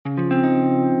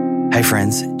Hey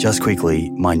friends, just quickly,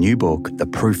 my new book, The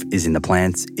Proof is in the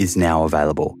Plants, is now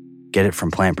available. Get it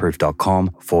from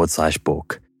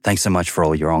plantproof.com/book. Thanks so much for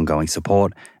all your ongoing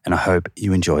support, and I hope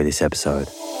you enjoy this episode.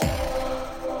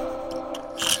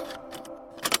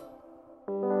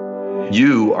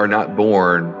 You are not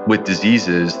born with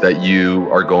diseases that you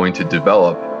are going to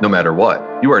develop no matter what.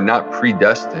 You are not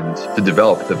predestined to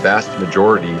develop the vast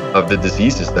majority of the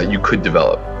diseases that you could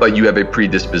develop, but you have a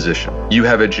predisposition. You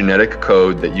have a genetic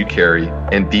code that you carry,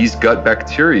 and these gut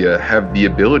bacteria have the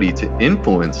ability to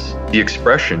influence the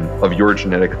expression of your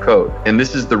genetic code. And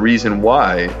this is the reason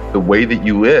why the way that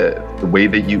you live, the way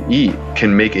that you eat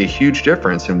can make a huge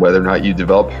difference in whether or not you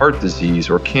develop heart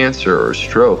disease or cancer or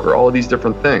stroke or all of these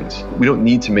different things. We don't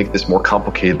need to make this more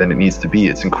complicated than it needs to be.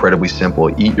 It's incredibly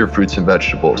simple. Eat your fruits and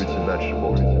vegetables.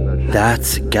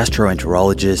 That's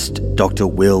gastroenterologist Dr.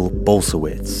 Will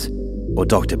Bulsiewicz, or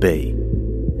Dr. B.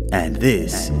 And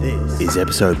this is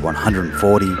episode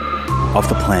 140 of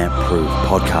the Plant Proof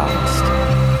Podcast.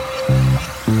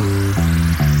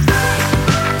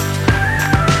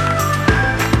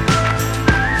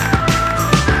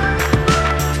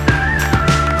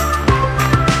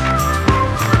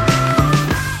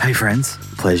 Hey friends,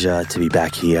 pleasure to be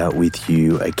back here with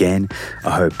you again.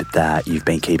 I hope that you've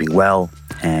been keeping well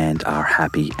and are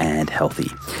happy and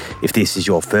healthy. If this is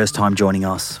your first time joining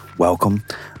us, welcome.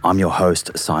 I'm your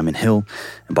host, Simon Hill,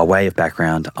 and by way of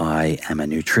background, I am a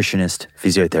nutritionist,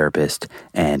 physiotherapist,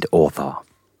 and author.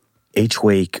 Each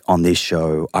week on this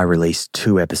show, I release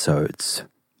 2 episodes,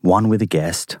 one with a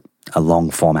guest, a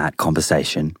long format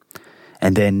conversation,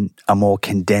 and then a more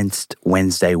condensed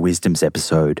Wednesday Wisdoms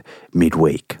episode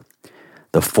midweek.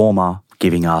 The former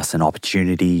giving us an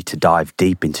opportunity to dive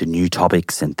deep into new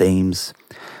topics and themes,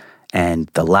 and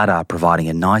the latter providing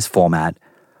a nice format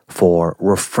for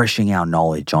refreshing our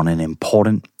knowledge on an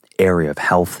important area of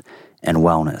health and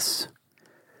wellness.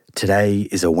 Today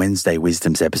is a Wednesday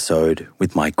Wisdoms episode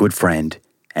with my good friend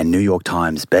and New York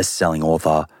Times best-selling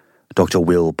author, Dr.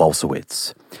 Will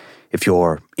Bulsiewicz. If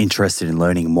you're interested in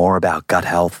learning more about gut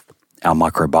health, our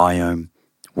microbiome,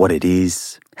 what it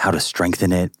is, how to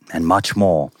strengthen it, and much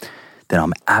more, then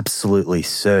I'm absolutely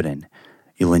certain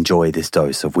you'll enjoy this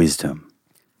dose of wisdom.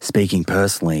 Speaking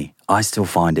personally, I still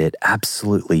find it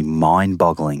absolutely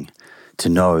mind-boggling to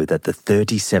know that the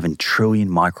 37 trillion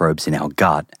microbes in our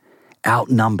gut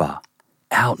outnumber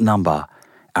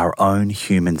our own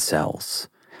human cells,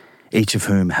 each of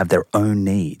whom have their own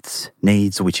needs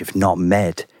which, if not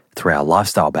met through our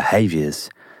lifestyle behaviors,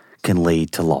 can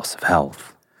lead to loss of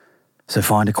health. So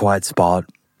find a quiet spot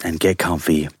and get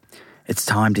comfy. It's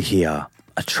time to hear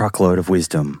a truckload of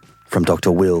wisdom from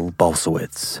Dr. Will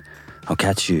Bulsiewicz. I'll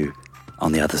catch you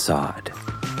on the other side.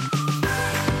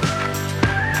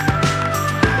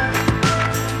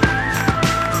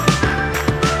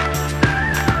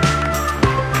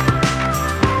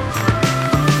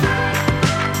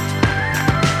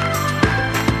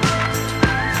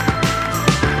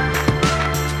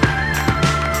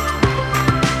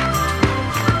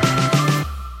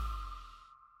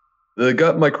 The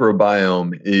gut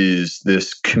microbiome is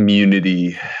this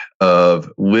community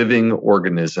of living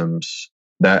organisms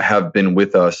that have been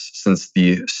with us since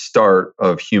the start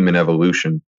of human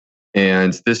evolution.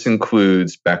 And this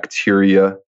includes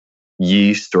bacteria,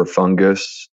 yeast or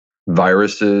fungus,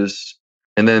 viruses,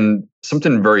 and then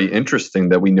something very interesting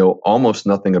that we know almost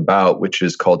nothing about, which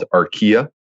is called archaea.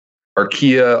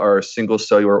 Archaea are single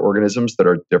cellular organisms that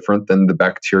are different than the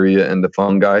bacteria and the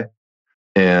fungi.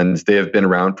 And they have been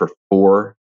around for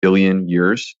 4 billion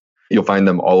years. You'll find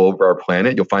them all over our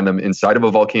planet. You'll find them inside of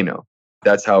a volcano.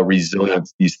 That's how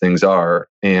resilient these things are.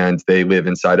 And they live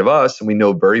inside of us. And we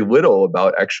know very little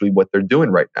about actually what they're doing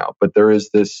right now. But there is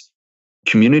this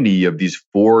community of these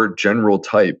 4 general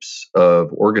types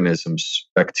of organisms,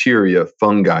 bacteria,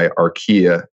 fungi,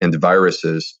 archaea, and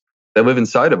viruses that live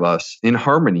inside of us in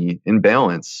harmony, in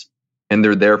balance. And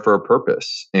they're there for a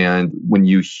purpose. And when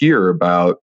you hear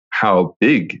about how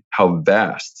big, how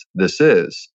vast this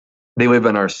is. They live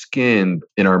in our skin,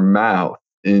 in our mouth.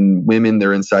 In women,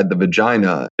 they're inside the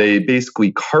vagina. They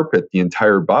basically carpet the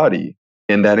entire body,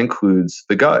 and that includes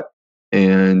the gut.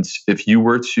 And if you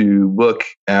were to look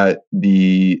at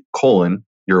the colon,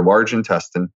 your large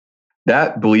intestine,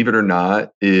 that, believe it or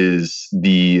not, is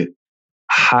the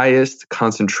highest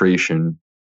concentration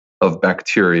of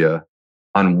bacteria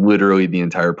on literally the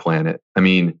entire planet. I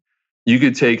mean, you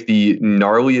could take the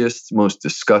gnarliest, most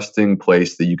disgusting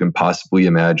place that you can possibly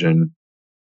imagine,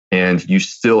 and you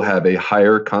still have a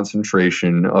higher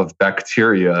concentration of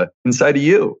bacteria inside of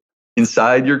you,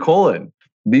 inside your colon.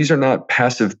 These are not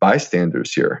passive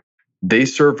bystanders here. They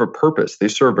serve a purpose. They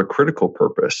serve a critical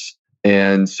purpose.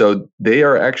 And so they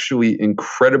are actually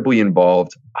incredibly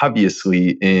involved,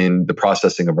 obviously, in the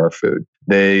processing of our food.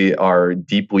 They are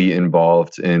deeply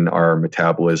involved in our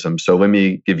metabolism. So let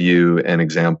me give you an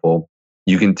example.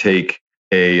 You can take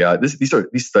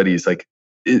these studies, like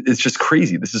it's just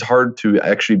crazy. This is hard to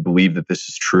actually believe that this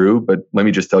is true, but let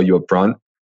me just tell you up front.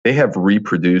 They have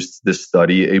reproduced this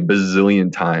study a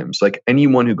bazillion times. Like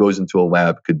anyone who goes into a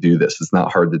lab could do this. It's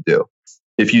not hard to do.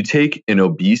 If you take an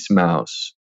obese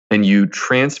mouse and you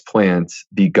transplant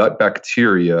the gut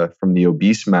bacteria from the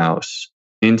obese mouse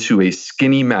into a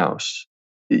skinny mouse,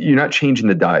 you're not changing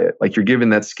the diet. Like you're giving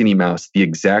that skinny mouse the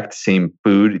exact same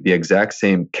food, the exact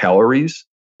same calories,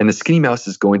 and the skinny mouse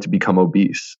is going to become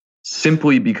obese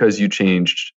simply because you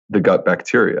changed the gut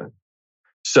bacteria.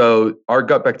 So our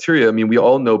gut bacteria, I mean, we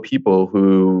all know people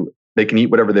who they can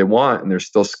eat whatever they want and they're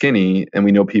still skinny. And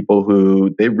we know people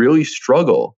who they really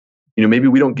struggle. Maybe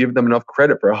we don't give them enough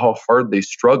credit for how hard they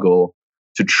struggle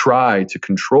to try to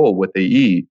control what they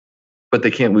eat, but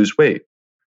they can't lose weight.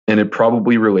 And it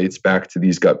probably relates back to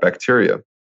these gut bacteria.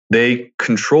 They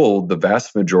control the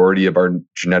vast majority of our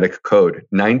genetic code.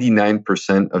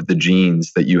 99% of the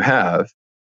genes that you have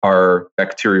are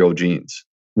bacterial genes.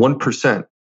 1%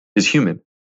 is human.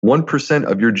 1%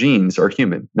 of your genes are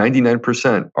human.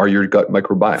 99% are your gut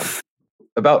microbiome.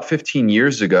 About 15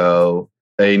 years ago,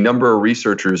 a number of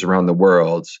researchers around the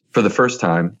world, for the first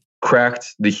time,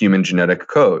 cracked the human genetic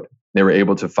code. They were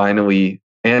able to finally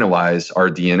analyze our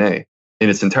DNA in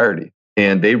its entirety.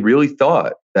 And they really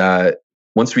thought that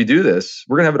once we do this,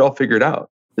 we're going to have it all figured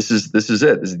out. This is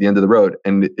it. This is the end of the road.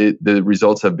 And the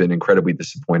results have been incredibly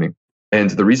disappointing. And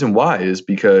the reason why is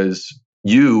because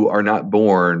you are not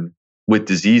born with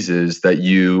diseases that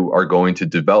you are going to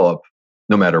develop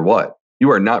no matter what. You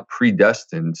are not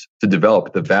predestined to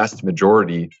develop the vast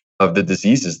majority of the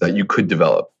diseases that you could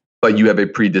develop, but you have a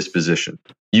predisposition.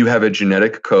 You have a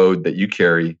genetic code that you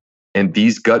carry, and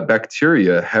these gut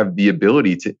bacteria have the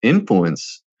ability to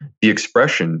influence the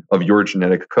expression of your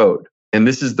genetic code. And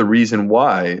this is the reason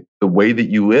why the way that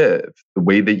you live, the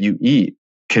way that you eat,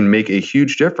 can make a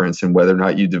huge difference in whether or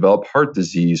not you develop heart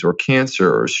disease or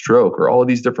cancer or stroke or all of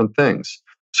these different things.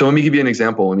 So let me give you an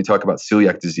example. Let me talk about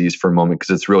celiac disease for a moment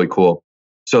because it's really cool.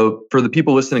 So for the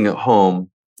people listening at home,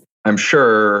 I'm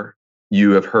sure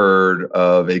you have heard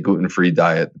of a gluten-free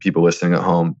diet, the people listening at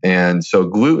home. And so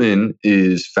gluten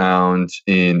is found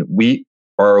in wheat,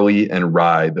 barley, and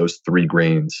rye, those three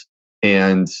grains.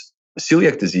 And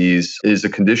celiac disease is a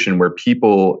condition where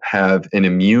people have an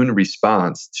immune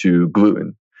response to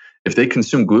gluten. If they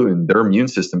consume gluten, their immune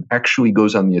system actually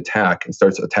goes on the attack and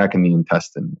starts attacking the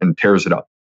intestine and tears it up.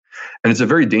 And it's a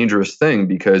very dangerous thing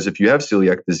because if you have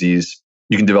celiac disease,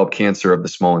 you can develop cancer of the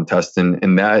small intestine.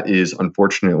 And that is,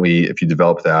 unfortunately, if you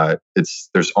develop that,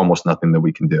 there's almost nothing that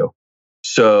we can do.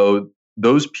 So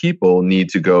those people need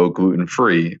to go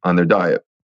gluten-free on their diet.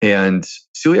 And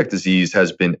celiac disease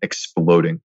has been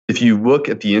exploding. If you look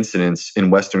at the incidence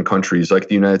in Western countries like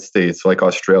the United States, like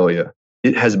Australia,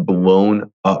 it has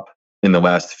blown up in the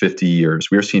last 50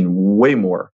 years. We are seeing way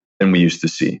more than we used to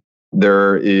see.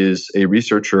 There is a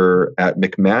researcher at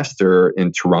McMaster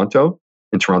in Toronto,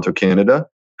 Canada,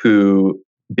 who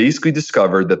basically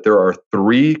discovered that there are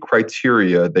 3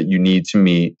 criteria that you need to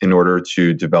meet in order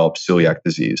to develop celiac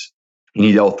disease. You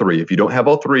need all 3. If you don't have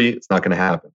all 3, it's not going to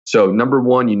happen. So number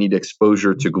 1, you need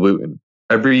exposure to gluten.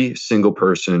 Every single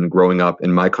person growing up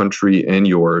in my country and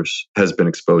yours has been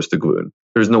exposed to gluten.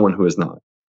 There's no one who has not.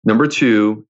 Number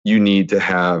 2, you need to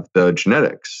have the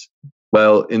genetics.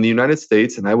 Well, in the United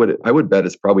States, and I would bet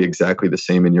it's probably exactly the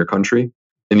same in your country.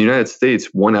 In the United States,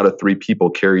 1 out of 3 people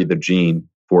carry the gene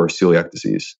for celiac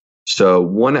disease. So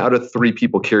 1 out of 3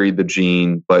 people carry the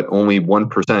gene, but only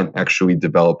 1% actually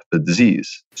develop the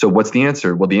disease. So what's the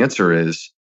answer? Well, the answer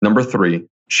is number 3,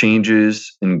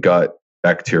 changes in gut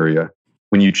bacteria.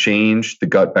 When you change the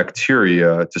gut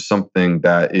bacteria to something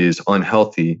that is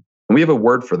unhealthy, and we have a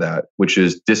word for that, which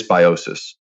is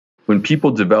dysbiosis. When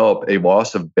people develop a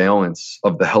loss of balance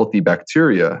of the healthy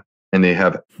bacteria and they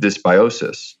have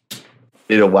dysbiosis,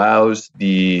 it allows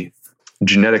the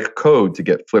genetic code to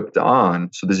get flipped on.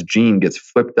 So this gene gets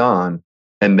flipped on,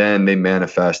 and then they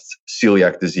manifest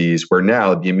celiac disease, where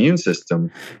now the immune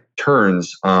system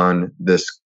turns on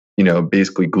this,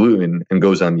 basically gluten and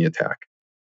goes on the attack.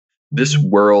 This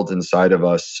world inside of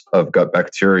us of gut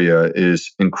bacteria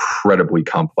is incredibly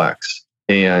complex.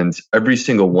 And every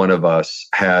single one of us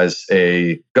has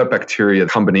a gut bacteria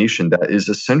combination that is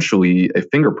essentially a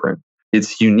fingerprint.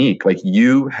 It's unique. Like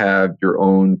you have your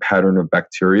own pattern of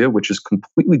bacteria, which is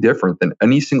completely different than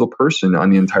any single person on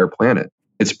the entire planet.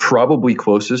 It's probably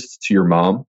closest to your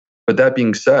mom. But that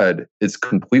being said, it's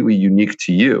completely unique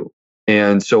to you.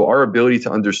 And so our ability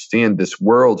to understand this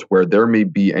world where there may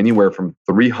be anywhere from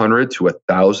 300 to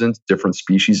 1,000 different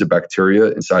species of bacteria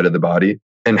inside of the body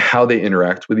and how they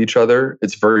interact with each other,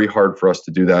 it's very hard for us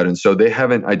to do that. And so they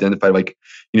haven't identified, like,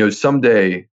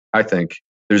 someday I think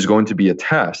there's going to be a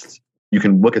test. You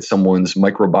can look at someone's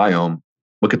microbiome,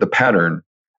 look at the pattern,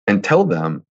 and tell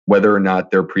them whether or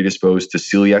not they're predisposed to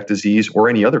celiac disease or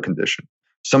any other condition.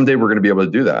 Someday we're going to be able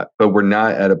to do that, but we're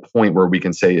not at a point where we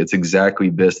can say it's exactly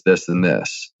this, this, and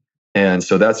this. And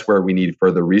so that's where we need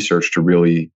further research to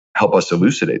really help us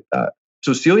elucidate that.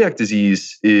 So celiac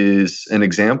disease is an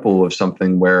example of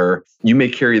something where you may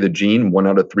carry the gene, 1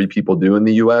 out of 3 people do in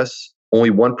the US. Only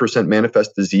 1%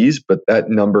 manifest disease, but that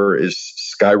number is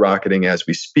skyrocketing as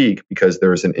we speak because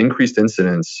there is an increased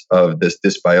incidence of this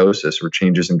dysbiosis or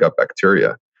changes in gut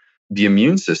bacteria. The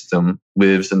immune system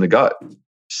lives in the gut.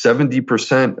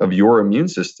 70% of your immune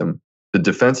system, the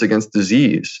defense against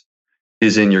disease,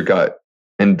 is in your gut.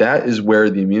 And that is where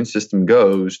the immune system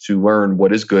goes to learn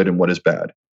what is good and what is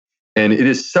bad. And it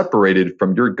is separated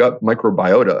from your gut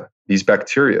microbiota. These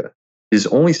bacteria is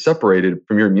only separated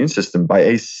from your immune system by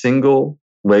a single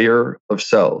layer of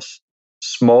cells,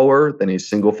 smaller than a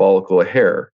single follicle of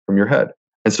hair from your head.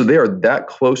 And so they are that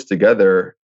close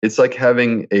together. It's like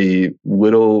having a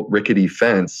little rickety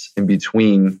fence in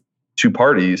between 2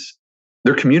 parties.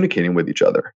 They're communicating with each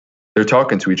other. They're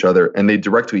talking to each other and they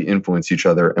directly influence each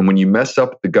other. And when you mess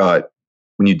up the gut,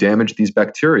 when you damage these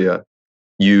bacteria,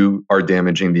 you are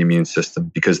damaging the immune system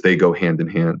because they go hand in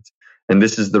hand. And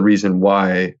this is the reason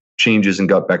why changes in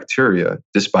gut bacteria,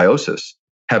 dysbiosis,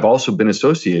 have also been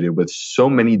associated with so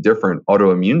many different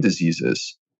autoimmune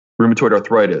diseases, rheumatoid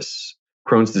arthritis,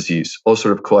 Crohn's disease,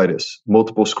 ulcerative colitis,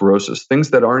 multiple sclerosis,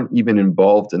 things that aren't even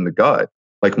involved in the gut,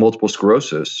 like multiple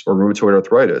sclerosis or rheumatoid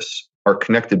arthritis, are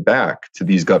connected back to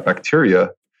these gut bacteria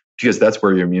because that's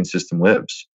where your immune system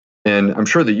lives. And I'm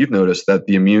sure that you've noticed that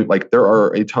there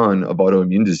are a ton of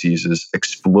autoimmune diseases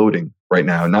exploding right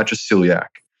now, not just celiac.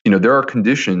 There are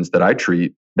conditions that I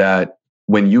treat that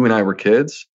when you and I were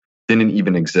kids didn't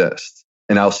even exist.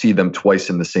 And I'll see them twice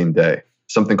in the same day.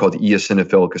 Something called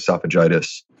eosinophilic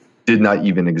esophagitis did not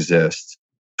even exist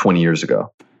 20 years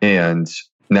ago. And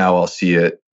now I'll see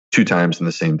it 2 times in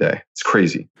the same day. It's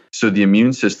crazy. So the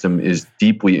immune system is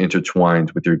deeply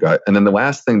intertwined with your gut. And then the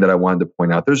last thing that I wanted to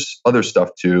point out, there's other stuff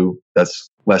too that's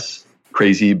less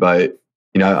crazy, but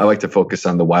I like to focus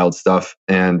on the wild stuff.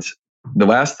 And the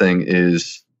last thing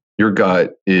is your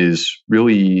gut is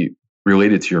really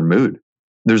related to your mood.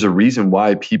 There's a reason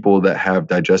why people that have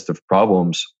digestive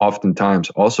problems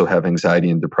oftentimes also have anxiety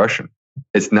and depression.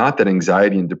 It's not that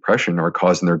anxiety and depression are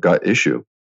causing their gut issue.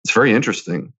 It's very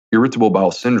interesting. Irritable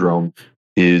bowel syndrome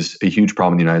is a huge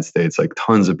problem in the United States. Like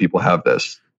tons of people have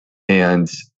this.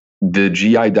 And the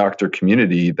GI doctor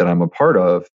community that I'm a part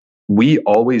of, we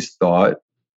always thought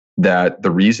that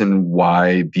the reason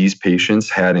why these patients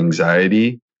had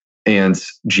anxiety and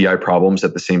GI problems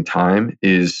at the same time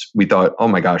is we thought, oh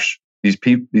my gosh, these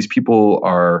people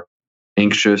are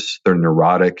anxious, they're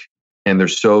neurotic, and they're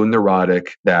so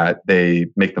neurotic that they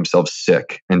make themselves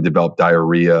sick and develop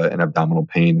diarrhea and abdominal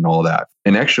pain and all that.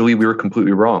 And actually, we were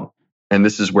completely wrong. And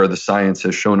this is where the science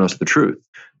has shown us the truth,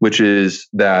 which is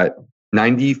that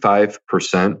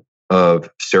 95% of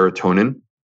serotonin,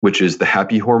 which is the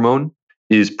happy hormone,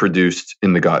 is produced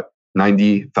in the gut.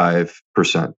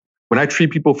 95%. When I treat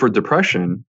people for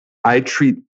depression, I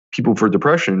treat people for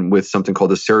depression with something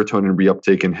called a serotonin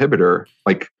reuptake inhibitor,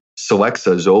 like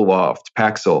Celexa, Zoloft,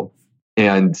 Paxil.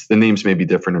 And the names may be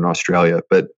different in Australia,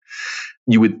 but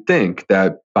you would think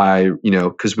that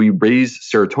because we raise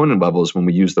serotonin levels when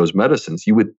we use those medicines,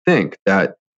 you would think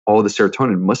that all the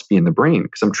serotonin must be in the brain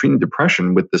because I'm treating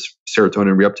depression with this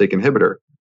serotonin reuptake inhibitor.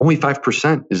 Only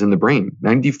 5% is in the brain.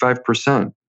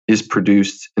 95% is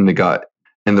produced in the gut.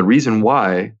 And the reason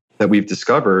why that we've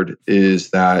discovered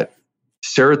is that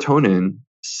serotonin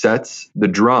sets the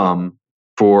drum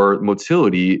for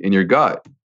motility in your gut.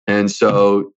 And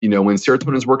so, when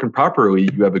serotonin is working properly,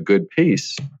 you have a good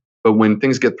pace. But when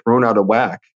things get thrown out of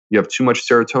whack, you have too much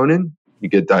serotonin, you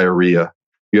get diarrhea.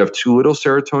 You have too little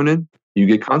serotonin, you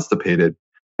get constipated.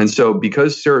 And so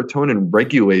because serotonin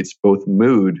regulates both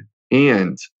mood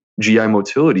and GI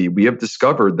motility, we have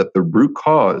discovered that the root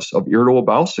cause of irritable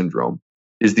bowel syndrome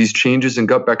is these changes in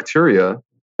gut bacteria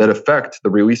that affect the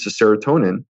release of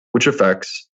serotonin, which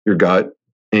affects your gut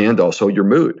and also your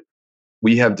mood.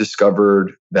 We have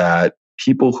discovered that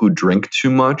people who drink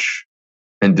too much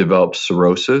and develop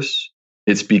cirrhosis,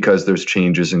 it's because there's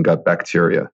changes in gut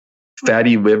bacteria.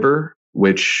 Fatty liver,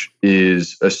 which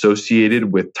is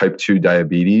associated with type 2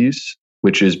 diabetes,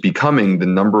 which is becoming the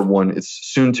number one, it's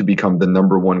soon to become the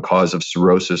number one cause of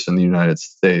cirrhosis in the United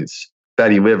States.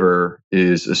 Fatty liver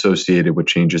is associated with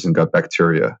changes in gut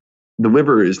bacteria. The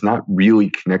liver is not really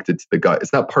connected to the gut.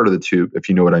 It's not part of the tube, if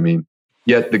you know what I mean.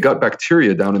 Yet the gut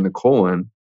bacteria down in the colon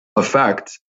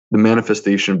affect the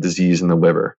manifestation of disease in the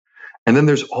liver. And then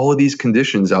there's all of these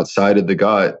conditions outside of the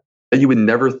gut that you would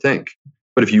never think.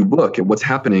 But if you look at what's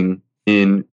happening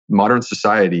in modern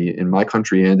society, in my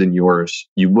country and in yours,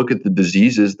 you look at the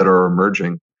diseases that are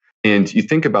emerging and you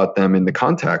think about them in the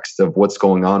context of what's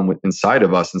going on inside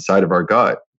of us, inside of our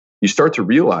gut, you start to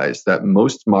realize that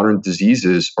most modern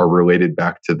diseases are related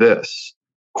back to this.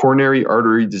 Coronary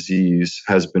artery disease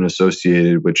has been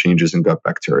associated with changes in gut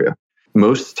bacteria.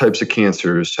 Most types of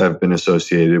cancers have been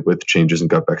associated with changes in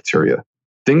gut bacteria.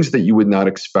 Things that you would not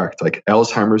expect, like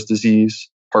Alzheimer's disease,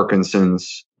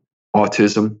 Parkinson's,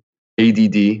 autism,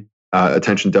 ADD,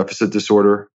 attention deficit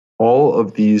disorder, all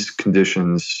of these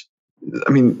conditions.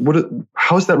 I mean,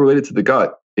 how is that related to the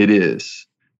gut? It is.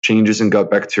 Changes in gut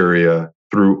bacteria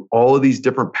through all of these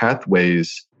different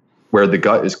pathways where the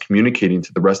gut is communicating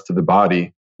to the rest of the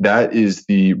body. That is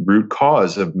the root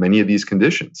cause of many of these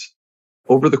conditions.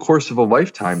 Over the course of a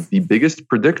lifetime, the biggest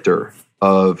predictor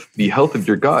of the health of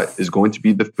your gut is going to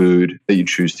be the food that you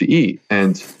choose to eat.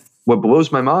 And what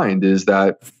blows my mind is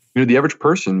that, the average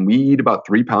person, we eat about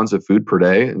 3 pounds of food per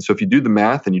day. And so if you do the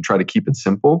math and you try to keep it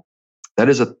simple, that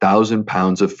is 1,000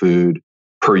 pounds of food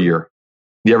per year.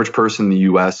 The average person in the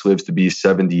US lives to be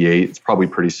 78. It's probably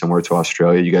pretty similar to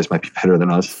Australia. You guys might be better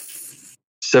than us.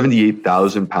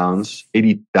 78,000 pounds,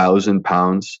 80,000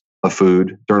 pounds of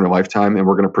food during a lifetime. And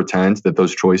we're going to pretend that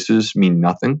those choices mean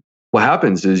nothing. What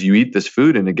happens is you eat this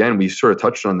food. And again, we sort of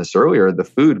touched on this earlier. The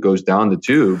food goes down the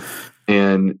tube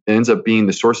and ends up being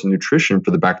the source of nutrition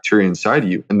for the bacteria inside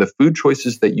of you. And the food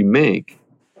choices that you make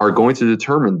are going to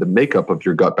determine the makeup of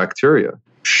your gut bacteria.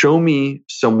 Show me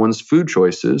someone's food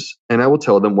choices, and I will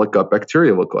tell them what gut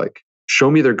bacteria look like. Show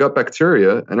me their gut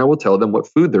bacteria, and I will tell them what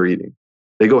food they're eating.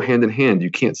 They go hand in hand. You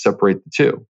can't separate the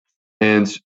two.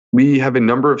 And we have a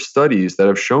number of studies that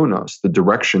have shown us the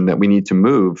direction that we need to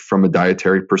move from a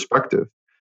dietary perspective.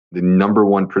 The number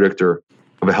one predictor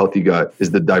of a healthy gut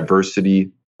is the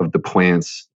diversity of the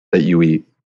plants that you eat.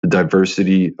 The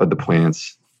diversity of the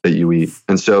plants that you eat.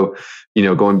 And so,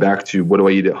 going back to what do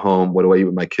I eat at home? What do I eat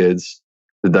with my kids?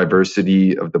 The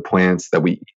diversity of the plants that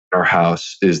we eat in our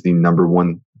house is the number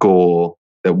one goal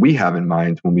that we have in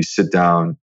mind when we sit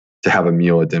down to have a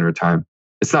meal at dinner time.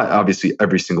 It's not obviously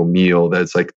every single meal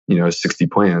that's 60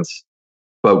 plants,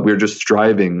 but we're just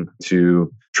striving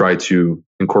to try to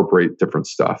incorporate different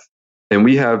stuff. And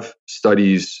we have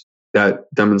studies that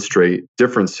demonstrate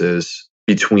differences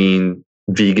between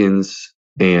vegans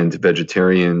and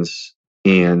vegetarians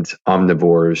and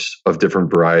omnivores of different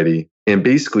variety. And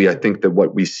basically, I think that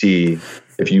what we see,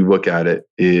 if you look at it,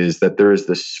 is that there is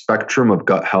this spectrum of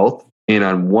gut health. And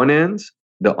on one end,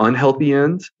 the unhealthy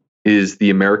end is the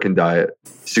American diet,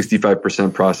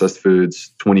 65% processed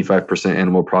foods, 25%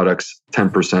 animal products,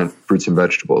 10% fruits and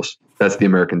vegetables. That's the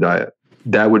American diet.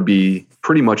 That would be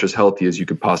pretty much as healthy as you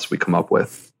could possibly come up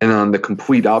with. And on the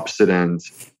complete opposite end,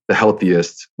 the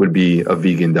healthiest would be a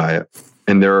vegan diet.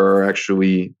 And there are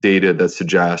actually data that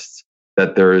suggests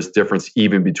that there is difference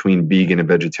even between vegan and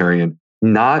vegetarian.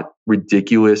 Not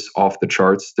ridiculous off the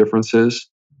charts differences.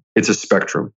 It's a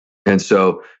spectrum. And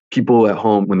so people at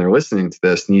home, when they're listening to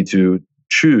this, need to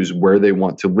choose where they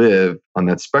want to live on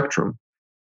that spectrum.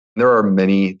 There are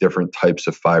many different types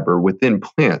of fiber within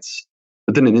plants.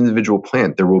 Within an individual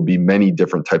plant, there will be many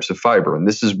different types of fiber. And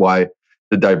this is why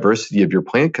the diversity of your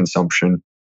plant consumption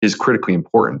is critically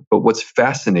important. But what's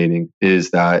fascinating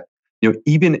is that,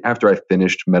 even after I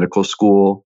finished medical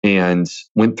school and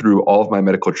went through all of my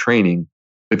medical training,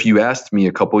 if you asked me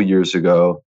a couple of years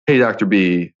ago, hey, Dr.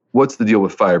 B, what's the deal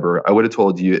with fiber? I would have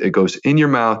told you it goes in your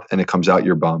mouth and it comes out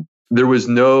your bum. There was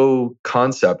no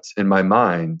concept in my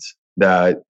mind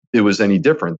that it was any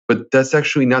different, but that's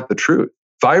actually not the truth.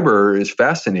 Fiber is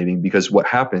fascinating because what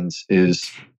happens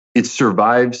is it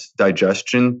survives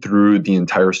digestion through the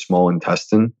entire small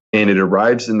intestine and it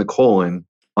arrives in the colon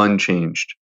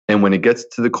unchanged. And when it gets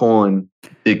to the colon,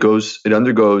 it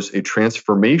undergoes a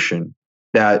transformation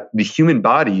that the human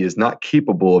body is not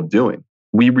capable of doing.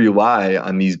 We rely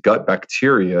on these gut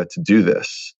bacteria to do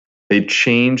this. They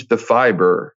change the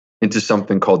fiber into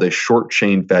something called a short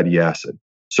chain fatty acid.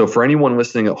 So for anyone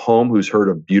listening at home who's heard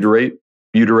of butyrate,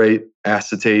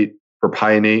 acetate,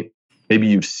 propionate, maybe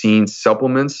you've seen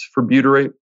supplements for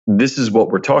butyrate. This is what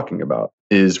we're talking about,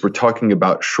 we're talking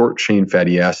about short chain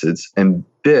fatty acids. And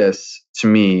this, to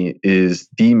me, is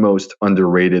the most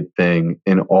underrated thing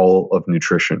in all of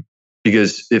nutrition.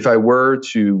 Because if I were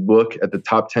to look at the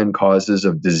top 10 causes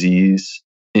of disease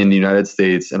in the United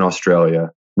States and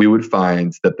Australia, we would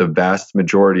find that the vast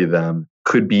majority of them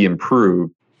could be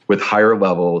improved with higher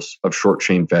levels of short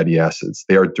chain fatty acids.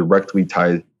 They are directly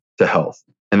tied to health.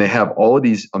 And they have all of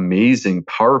these amazing,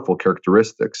 powerful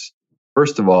characteristics.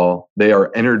 First of all, they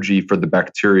are energy for the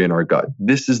bacteria in our gut.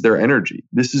 This is their energy.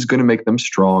 This is going to make them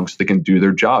strong so they can do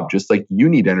their job, just like you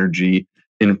need energy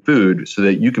in food so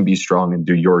that you can be strong and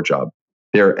do your job.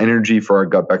 They are energy for our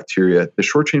gut bacteria. The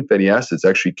short chain fatty acids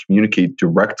actually communicate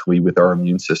directly with our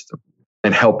immune system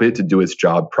and help it to do its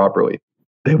job properly.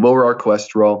 They lower our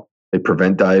cholesterol. They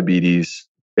prevent diabetes.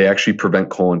 They actually prevent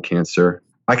colon cancer.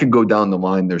 I could go down the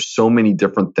line. There's so many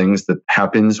different things that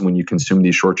happens when you consume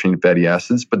these short chain fatty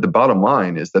acids. But the bottom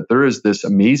line is that there is this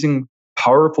amazing,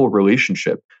 powerful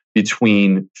relationship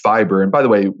between fiber. And by the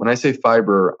way, when I say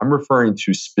fiber, I'm referring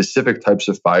to specific types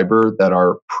of fiber that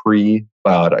are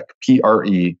prebiotic,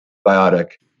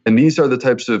 P-R-E-biotic. And these are the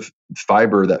types of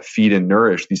fiber that feed and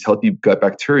nourish these healthy gut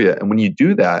bacteria. And when you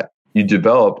do that, you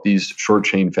develop these short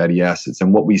chain fatty acids.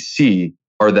 And what we see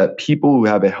are that people who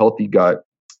have a healthy gut,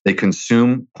 they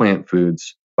consume plant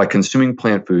foods. By consuming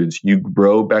plant foods, you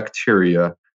grow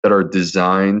bacteria that are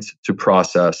designed to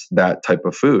process that type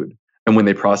of food. And when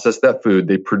they process that food,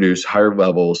 they produce higher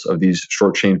levels of these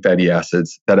short chain fatty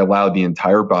acids that allow the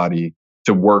entire body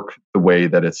to work the way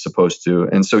that it's supposed to.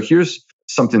 And so here's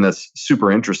something that's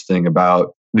super interesting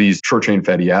about these short chain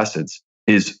fatty acids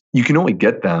is you can only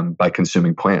get them by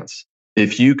consuming plants.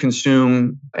 If you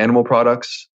consume animal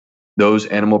products, those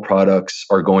animal products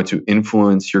are going to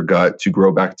influence your gut to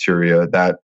grow bacteria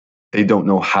that they don't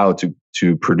know how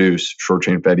to produce short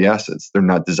chain fatty acids. They're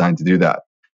not designed to do that.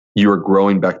 You are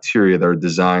growing bacteria that are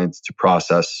designed to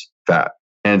process fat.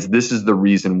 And this is the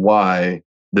reason why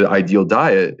the ideal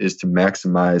diet is to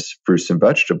maximize fruits and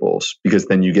vegetables, because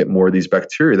then you get more of these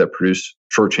bacteria that produce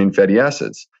short chain fatty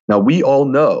acids. Now, we all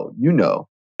know,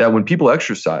 that when people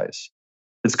exercise,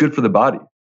 it's good for the body.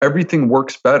 Everything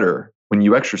works better when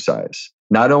you exercise.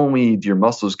 Not only do your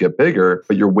muscles get bigger,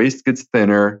 but your waist gets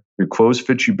thinner, your clothes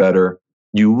fit you better,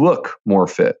 you look more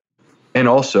fit. And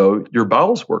also, your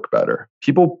bowels work better.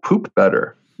 People poop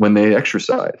better when they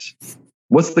exercise.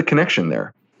 What's the connection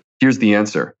there? Here's the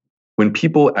answer. When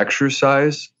people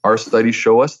exercise, our studies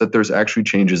show us that there's actually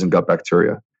changes in gut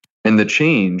bacteria. And the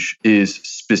change is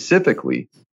specifically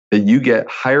that you get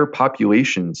higher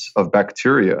populations of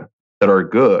bacteria that are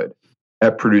good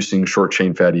at producing short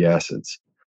chain fatty acids.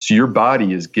 So your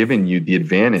body is giving you the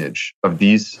advantage of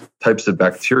these types of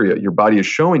bacteria. Your body is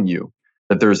showing you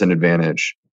that there's an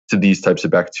advantage to these types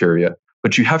of bacteria,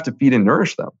 but you have to feed and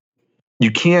nourish them.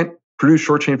 You can't produce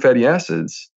short chain fatty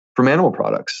acids from animal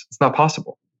products. It's not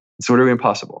possible. It's literally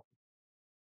impossible.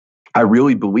 I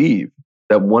really believe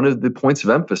that one of the points of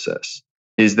emphasis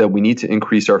is that we need to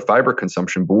increase our fiber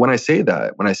consumption. But when I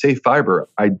say fiber,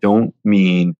 I don't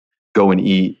mean go and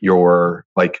eat your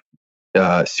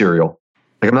cereal.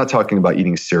 I'm not talking about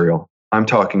eating cereal. I'm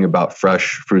talking about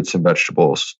fresh fruits and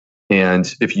vegetables.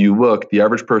 And if you look, the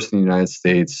average person in the United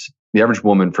States, the average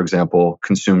woman, for example,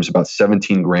 consumes about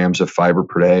 17 grams of fiber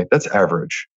per day. That's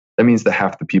average. That means that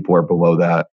half the people are below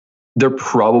that. There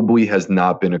probably has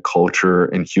not been a culture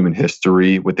in human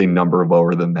history with a number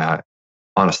lower than that,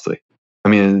 honestly. I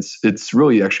mean, it's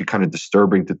really actually kind of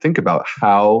disturbing to think about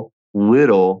how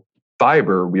little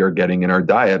fiber we are getting in our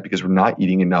diet because we're not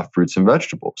eating enough fruits and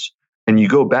vegetables. And you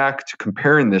go back to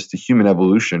comparing this to human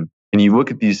evolution, and you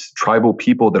look at these tribal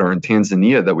people that are in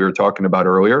Tanzania that we were talking about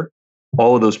earlier,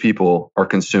 all of those people are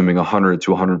consuming 100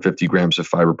 to 150 grams of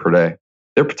fiber per day.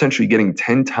 They're potentially getting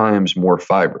 10 times more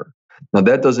fiber. Now,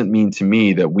 that doesn't mean to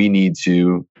me that we need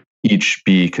to each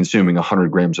be consuming 100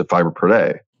 grams of fiber per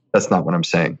day. That's not what I'm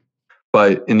saying.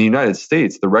 But in the United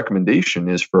States, the recommendation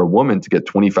is for a woman to get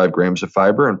 25 grams of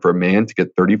fiber and for a man to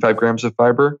get 35 grams of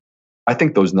fiber. I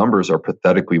think those numbers are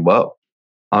pathetically low,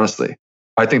 honestly.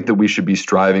 I think that we should be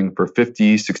striving for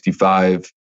 50,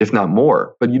 65, if not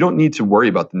more. But you don't need to worry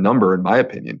about the number, in my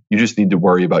opinion. You just need to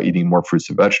worry about eating more fruits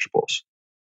and vegetables.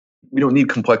 We don't need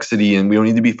complexity, and we don't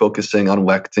need to be focusing on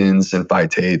lectins and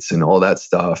phytates and all that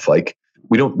stuff.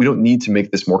 We don't need to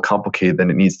make this more complicated than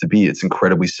it needs to be. It's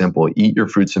incredibly simple. Eat your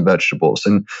fruits and vegetables.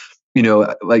 And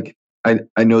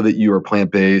I know that you are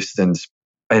plant-based, and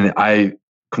I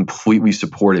completely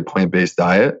support a plant-based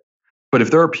diet. But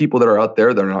if there are people that are out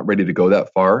there that are not ready to go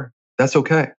that far, that's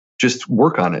okay. Just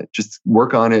work on it. Just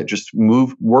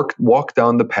walk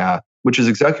down the path, which is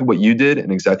exactly what you did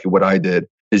and exactly what I did,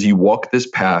 is you walk this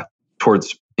path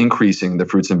towards increasing the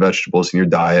fruits and vegetables in your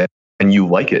diet, and you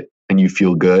like it and you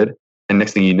feel good. And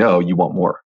next thing you know, you want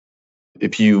more.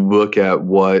 If you look at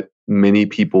what many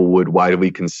people would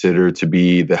widely consider to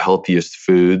be the healthiest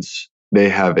foods, they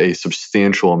have a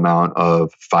substantial amount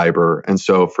of fiber. And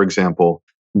so, for example,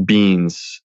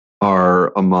 beans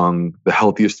are among the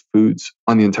healthiest foods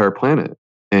on the entire planet.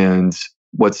 And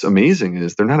what's amazing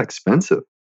is they're not expensive.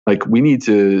 Like, we need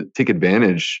to take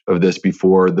advantage of this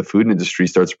before the food industry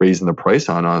starts raising the price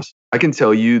on us. I can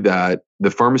tell you that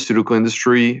the pharmaceutical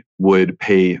industry would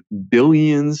pay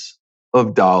billions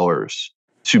of dollars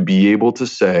to be able to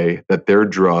say that their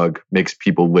drug makes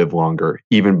people live longer,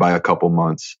 even by a couple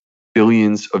months.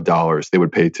 Billions of dollars they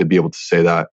would pay to be able to say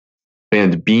that.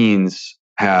 And beans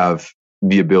have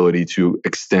the ability to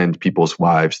extend people's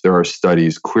lives. There are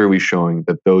studies clearly showing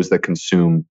that those that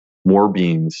consume more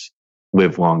beans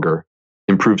live longer,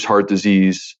 improves heart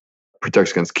disease,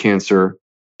 protects against cancer.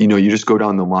 You just go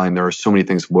down the line. There are so many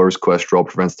things: lowers cholesterol,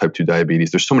 prevents type 2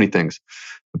 diabetes. There's so many things.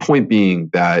 The point being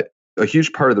that a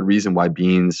huge part of the reason why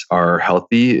beans are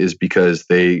healthy is because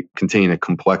they contain a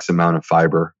complex amount of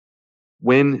fiber.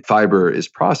 When fiber is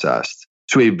processed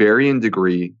to a varying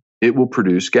degree, it will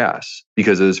produce gas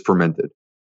because it is fermented.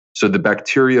 So the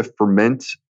bacteria ferment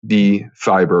the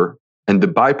fiber, and the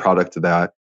byproduct of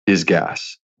that is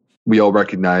gas. We all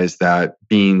recognize that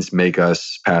beans make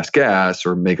us pass gas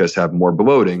or make us have more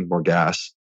bloating, more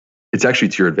gas. It's actually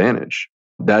to your advantage.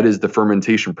 That is the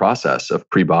fermentation process of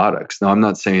prebiotics. Now, I'm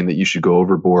not saying that you should go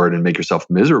overboard and make yourself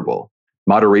miserable.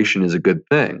 Moderation is a good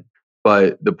thing.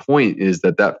 But the point is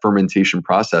that fermentation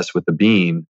process with the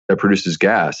bean that produces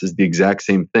gas is the exact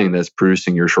same thing that's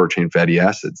producing your short chain fatty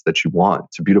acids that you want.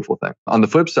 It's a beautiful thing. On the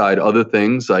flip side, other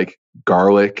things like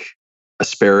garlic,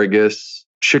 asparagus,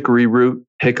 chicory root,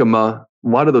 jicama, a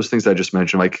lot of those things I just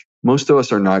mentioned, like, most of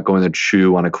us are not going to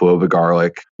chew on a clove of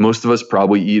garlic. Most of us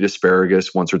probably eat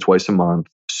asparagus once or twice a month.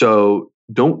 So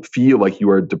don't feel like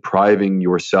you are depriving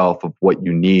yourself of what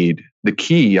you need. The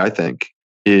key, I think,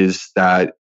 is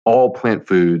that all plant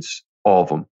foods, all of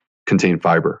them, contain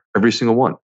fiber, every single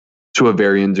one, to a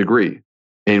varying degree.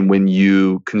 And when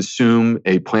you consume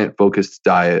a plant-focused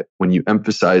diet, when you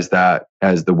emphasize that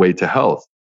as the way to health,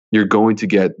 you're going to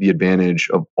get the advantage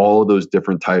of all of those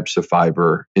different types of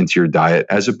fiber into your diet,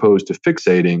 as opposed to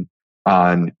fixating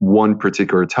on one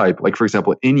particular type. Like, for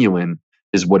example, inulin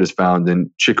is what is found in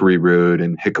chicory root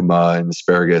and jicama and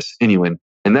asparagus, inulin.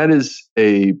 And that is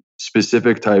a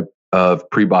specific type of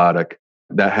prebiotic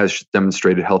that has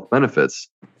demonstrated health benefits.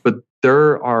 But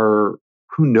there are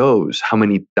who knows how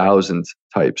many thousand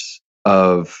types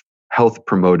of health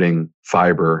promoting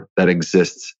fiber that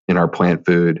exists in our plant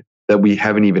food that we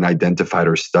haven't even identified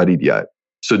or studied yet.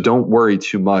 So don't worry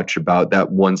too much about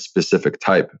that one specific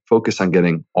type. Focus on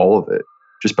getting all of it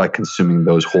just by consuming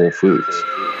those whole foods.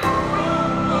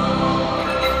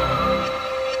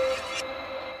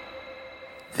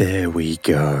 There we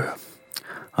go.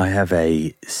 I have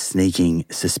a sneaking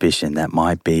suspicion that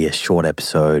might be a short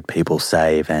episode people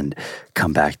save and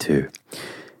come back to.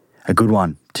 A good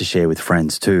one to share with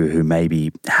friends too, who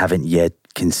maybe haven't yet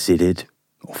considered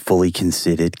or fully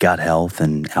considered gut health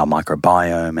and our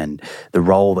microbiome and the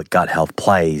role that gut health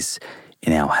plays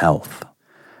in our health.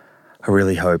 I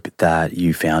really hope that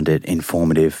you found it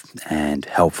informative and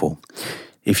helpful.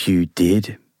 If you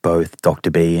did, both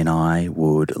Dr. B and I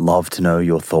would love to know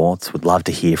your thoughts, would love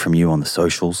to hear from you on the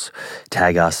socials.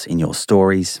 Tag us in your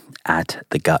stories at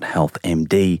the Gut Health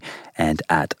MD and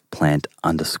at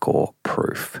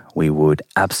plant_proof. We would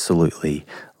absolutely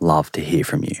love to hear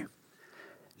from you.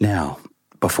 Now,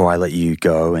 before I let you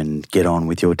go and get on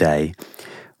with your day,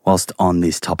 whilst on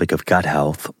this topic of gut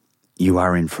health, you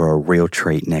are in for a real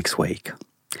treat next week.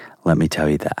 Let me tell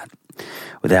you that.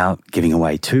 Without giving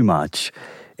away too much,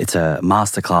 it's a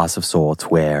masterclass of sorts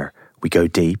where we go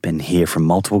deep and hear from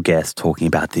multiple guests talking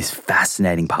about this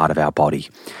fascinating part of our body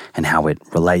and how it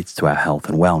relates to our health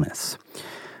and wellness.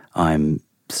 I'm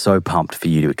so pumped for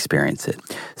you to experience it.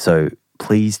 So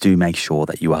please do make sure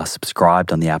that you are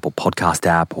subscribed on the Apple Podcast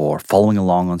app or following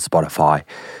along on Spotify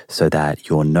so that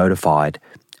you're notified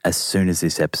as soon as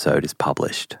this episode is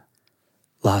published.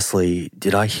 Lastly,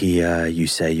 did I hear you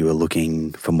say you were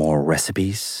looking for more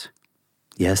recipes?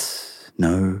 Yes?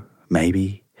 No?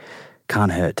 Maybe?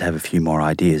 Can't hurt to have a few more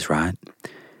ideas, right?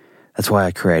 That's why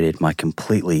I created my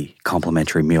completely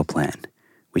complimentary meal plan,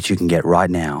 which you can get right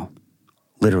now,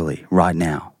 literally right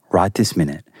now, right this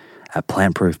minute, at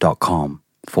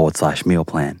plantproof.com/meal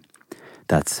plan.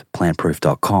 That's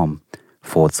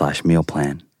plantproof.com/meal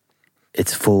plan.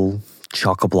 It's full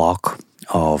chock-a-block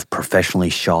of professionally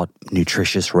shot,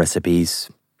 nutritious recipes,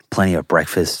 plenty of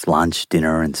breakfast, lunch,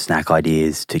 dinner, and snack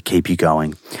ideas to keep you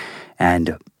going.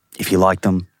 And if you like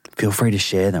them, feel free to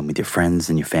share them with your friends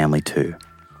and your family too.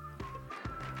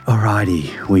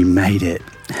 Alrighty, we made it.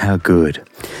 How good.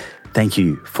 Thank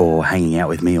you for hanging out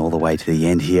with me all the way to the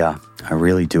end here. I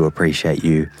really do appreciate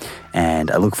you,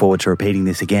 and I look forward to repeating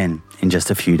this again in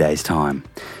just a few days' time.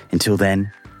 Until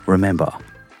then, remember,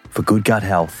 for good gut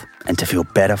health and to feel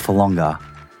better for longer,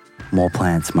 more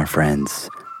plants, my friends,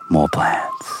 more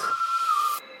plants.